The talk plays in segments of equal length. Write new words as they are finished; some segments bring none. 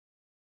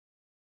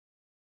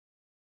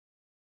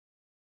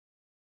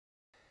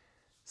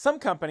Some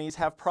companies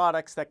have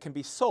products that can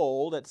be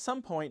sold at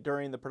some point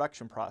during the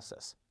production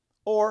process,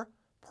 or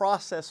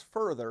processed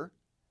further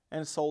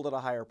and sold at a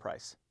higher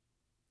price.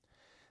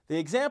 The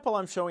example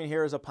I'm showing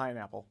here is a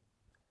pineapple.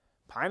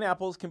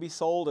 Pineapples can be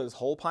sold as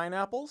whole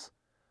pineapples,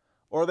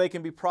 or they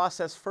can be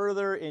processed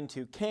further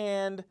into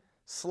canned,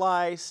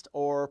 sliced,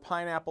 or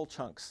pineapple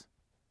chunks.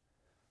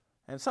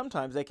 And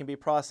sometimes they can be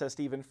processed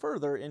even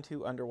further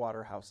into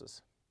underwater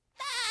houses.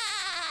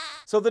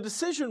 So the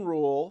decision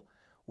rule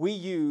we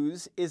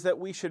use is that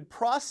we should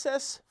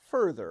process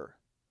further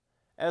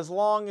as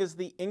long as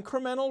the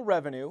incremental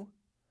revenue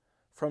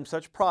from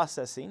such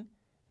processing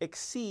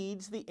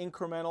exceeds the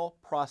incremental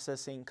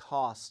processing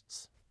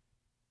costs.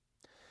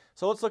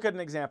 So let's look at an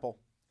example.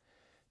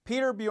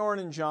 Peter, Bjorn,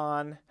 and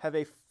John have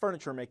a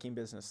furniture making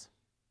business.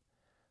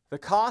 The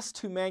cost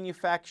to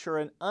manufacture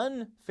an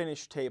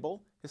unfinished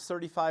table is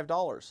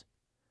 $35.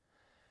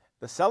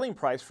 The selling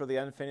price for the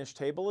unfinished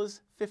table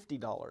is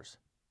 $50.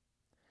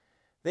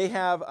 They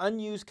have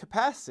unused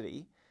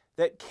capacity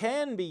that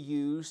can be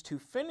used to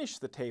finish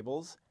the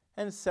tables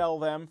and sell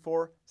them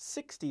for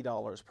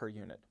 $60 per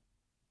unit.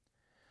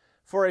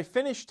 For a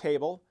finished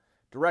table,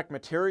 direct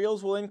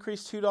materials will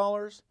increase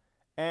 $2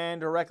 and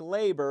direct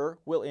labor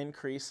will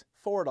increase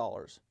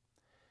 $4.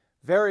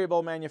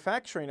 Variable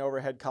manufacturing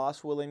overhead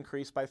costs will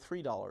increase by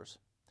 $3.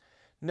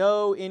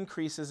 No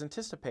increase is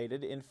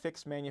anticipated in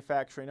fixed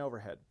manufacturing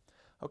overhead.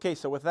 Okay,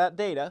 so with that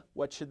data,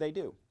 what should they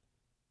do?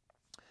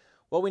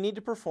 Well, we need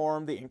to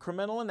perform the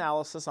incremental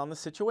analysis on the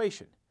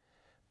situation.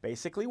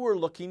 Basically, we're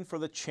looking for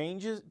the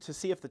changes to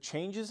see if the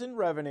changes in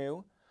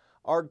revenue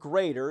are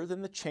greater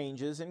than the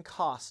changes in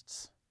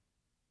costs.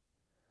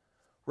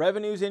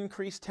 Revenues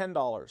increase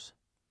 $10.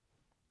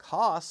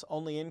 Costs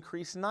only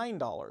increase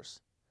 $9.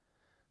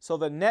 So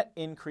the net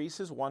increase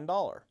is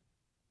 $1.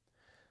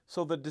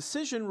 So the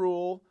decision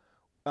rule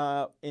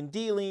in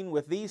dealing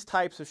with these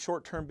types of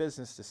short-term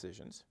business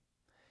decisions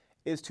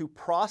is to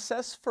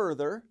process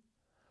further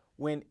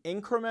when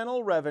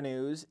incremental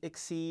revenues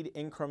exceed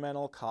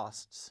incremental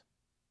costs.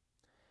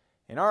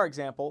 In our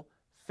example,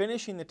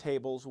 finishing the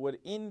tables would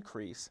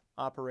increase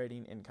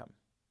operating income.